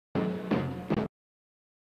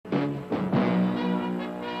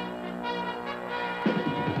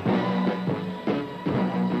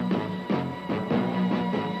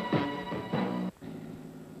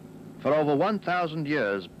over 1,000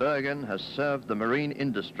 years, Bergen has served the marine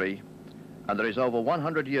industry, and there is over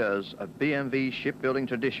 100 years of BMV shipbuilding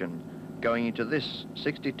tradition going into this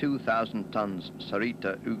 62,000 tons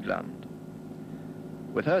Sarita Ugland.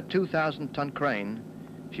 With her 2,000-ton crane,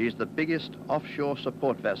 she is the biggest offshore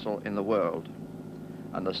support vessel in the world,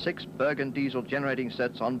 and the 6 Bergen Diesel generating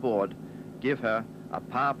sets on board give her a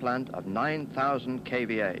power plant of 9,000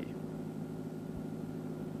 kVA.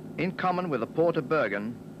 In common with the Port of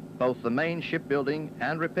Bergen, both the main shipbuilding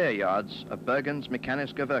and repair yards of Bergen's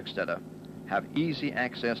Mekaniske Verksteder have easy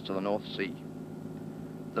access to the North Sea.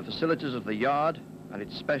 The facilities of the yard and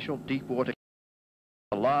its special deep water,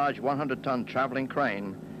 a large 100-ton traveling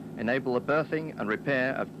crane, enable the berthing and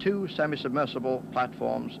repair of 2 semi-submersible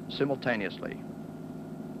platforms simultaneously.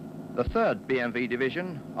 The 3rd BMV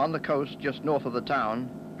division, on the coast just north of the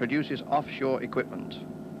town, produces offshore equipment,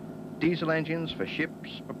 diesel engines for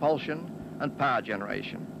ships, propulsion and power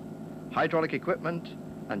generation, hydraulic equipment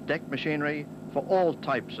and deck machinery for all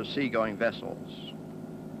types of seagoing vessels.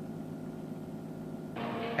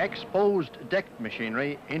 Exposed deck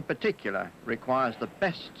machinery in particular requires the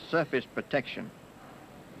best surface protection.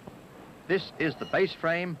 This is the base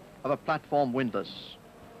frame of a platform windlass.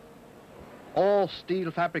 All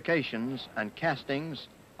steel fabrications and castings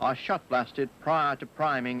are shot blasted prior to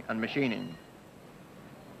priming and machining.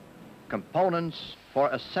 Components for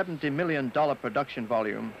a $70 million production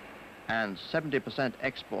volume and 70%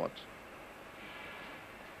 export.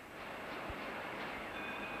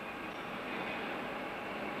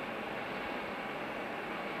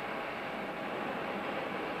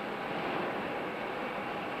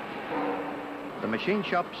 The machine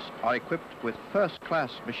shops are equipped with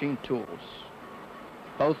first-class machine tools.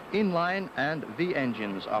 Both inline and V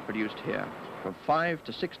engines are produced here, from 5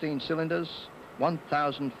 to 16 cylinders,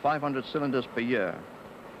 1,500 cylinders per year.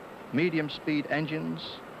 Medium-speed engines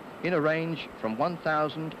in a range from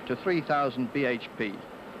 1,000 to 3,000 bhp.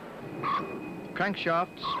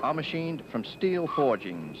 Crankshafts are machined from steel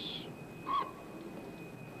forgings.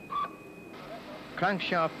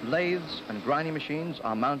 Crankshaft lathes and grinding machines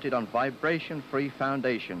are mounted on vibration-free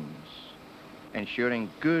foundations, ensuring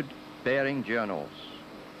good bearing journals.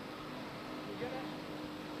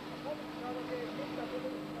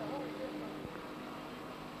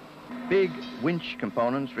 Big winch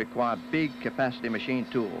components require big capacity machine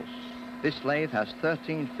tools. This lathe has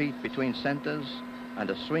 13 feet between centers and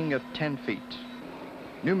a swing of 10 feet.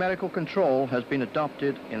 Numerical control has been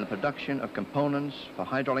adopted in the production of components for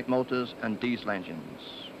hydraulic motors and diesel engines.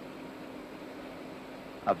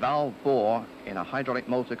 A valve bore in a hydraulic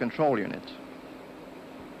motor control unit.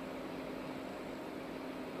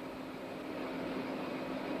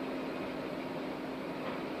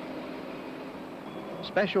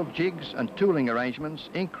 Special jigs and tooling arrangements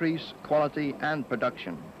increase quality and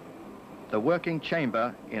production. The working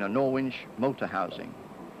chamber in a Norwinch motor housing.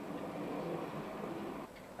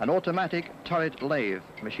 An automatic turret lathe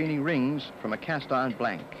machining rings from a cast iron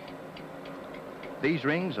blank. These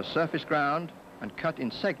rings are surface ground and cut in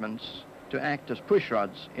segments to act as push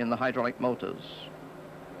rods in the hydraulic motors.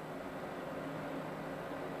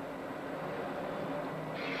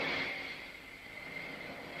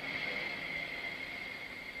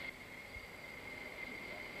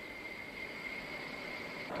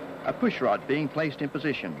 A push rod being placed in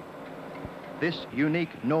position. This unique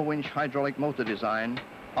Norwinch hydraulic motor design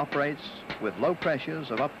operates with low pressures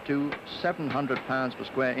of up to 700 pounds per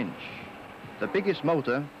square inch. The biggest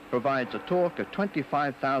motor provides a torque of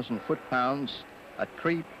 25,000 foot-pounds at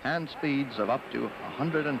creep and speeds of up to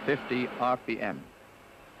 150 RPM.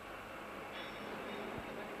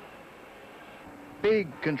 Big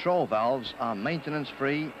control valves are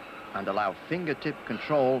maintenance-free and allow fingertip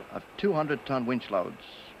control of 200-ton winch loads.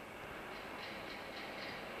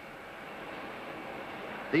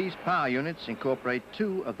 These power units incorporate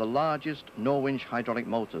 2 of the largest Norwinch hydraulic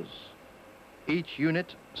motors. Each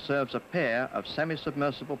unit serves a pair of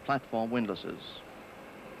semi-submersible platform windlasses.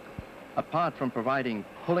 Apart from providing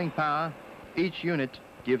pulling power, each unit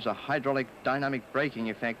gives a hydraulic dynamic braking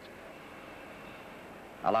effect,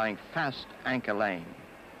 allowing fast anchor laying.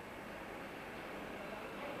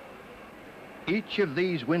 Each of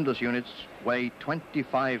these windlass units weigh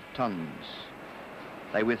 25 tons.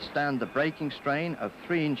 They withstand the braking strain of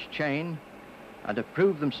 3-inch chain and have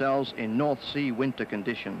proved themselves in North Sea winter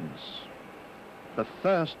conditions. The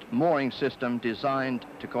first mooring system designed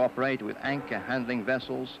to cooperate with anchor handling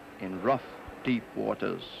vessels in rough, deep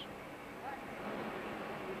waters.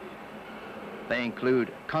 They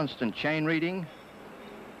include constant chain reading,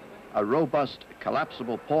 a robust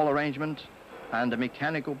collapsible pawl arrangement, and a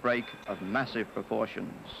mechanical brake of massive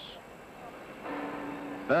proportions.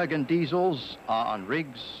 Bergen Diesels are on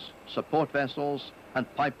rigs, support vessels,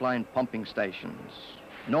 and pipeline pumping stations.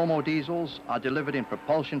 Normal diesels are delivered in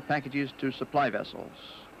propulsion packages to supply vessels.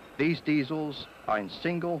 These diesels are in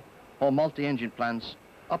single or multi-engine plants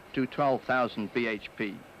up to 12,000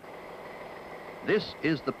 bhp. This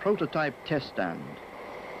is the prototype test stand.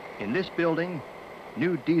 In this building,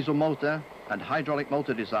 new diesel motor and hydraulic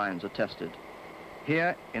motor designs are tested.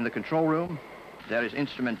 Here in the control room, there is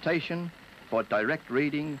instrumentation for direct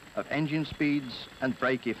reading of engine speeds and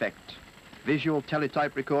brake effect, visual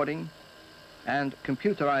teletype recording, and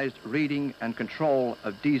computerized reading and control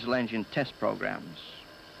of diesel engine test programs.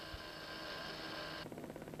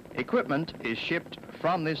 Equipment is shipped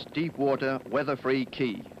from this deep water weather-free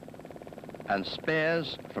quay and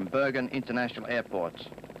spares from Bergen International Airport,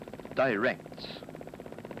 direct.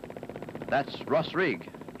 That's Ross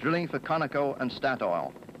Rig, drilling for Conoco and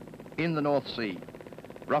Statoil in the North Sea,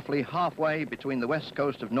 roughly halfway between the west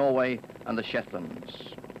coast of Norway and the Shetlands.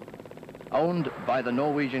 Owned by the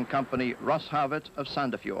Norwegian company Løtvedt of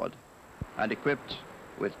Sandefjord and equipped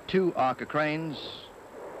with 2 Arca cranes,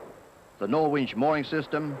 the Norwinch mooring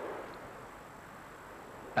system,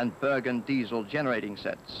 and Bergen Diesel generating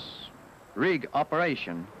sets. Rig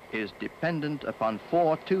operation is dependent upon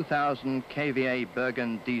 4 2,000 kVA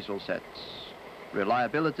Bergen Diesel sets.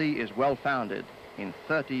 Reliability is well-founded in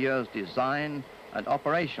 30 years design and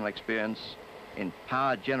operational experience in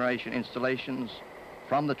power generation installations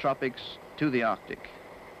from the tropics to the Arctic.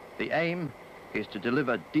 The aim is to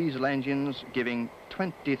deliver diesel engines giving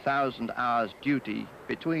 20,000 hours duty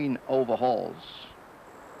between overhauls.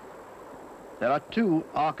 There are 2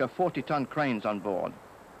 Arca 40-ton cranes on board.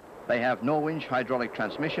 They have Norwinch hydraulic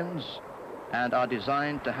transmissions and are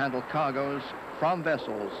designed to handle cargoes from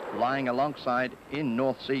vessels lying alongside in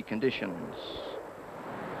North Sea conditions.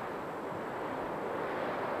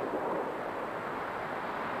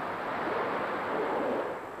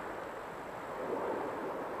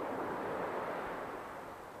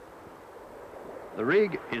 The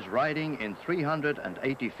rig is riding in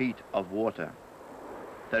 380 feet of water.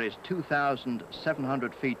 There is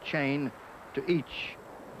 2,700 feet chain to each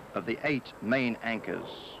of the 8 main anchors.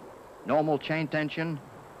 Normal chain tension,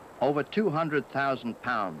 over 200,000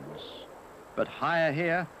 pounds, but higher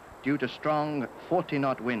here due to strong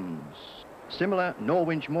 40-knot winds. Similar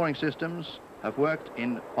Norwinch mooring systems have worked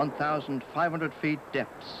in 1,500 feet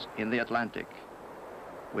depths in the Atlantic,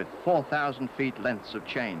 with 4,000 feet lengths of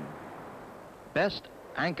chain. Best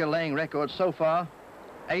anchor laying record so far,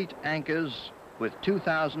 8 anchors with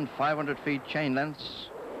 2,500 feet chain lengths,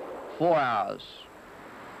 4 hours.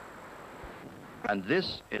 And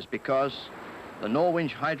this is because the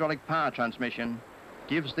Norwinch hydraulic power transmission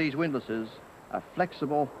gives these windlasses a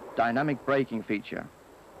flexible dynamic braking feature.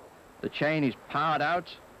 The chain is powered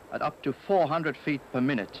out at up to 400 feet per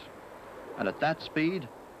minute, and at that speed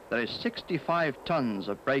there is 65 tons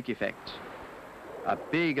of brake effect, a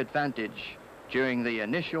big advantage during the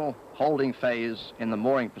initial holding phase in the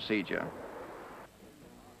mooring procedure.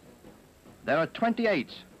 There are 28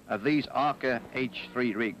 of these Arca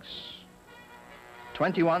H3 rigs,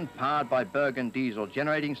 21 powered by Bergen Diesel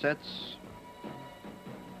generating sets,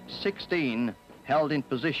 16 held in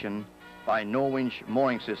position by Norwinch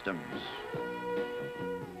mooring systems.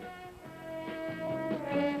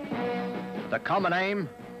 The common aim,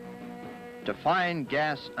 to find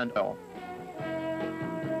gas and oil.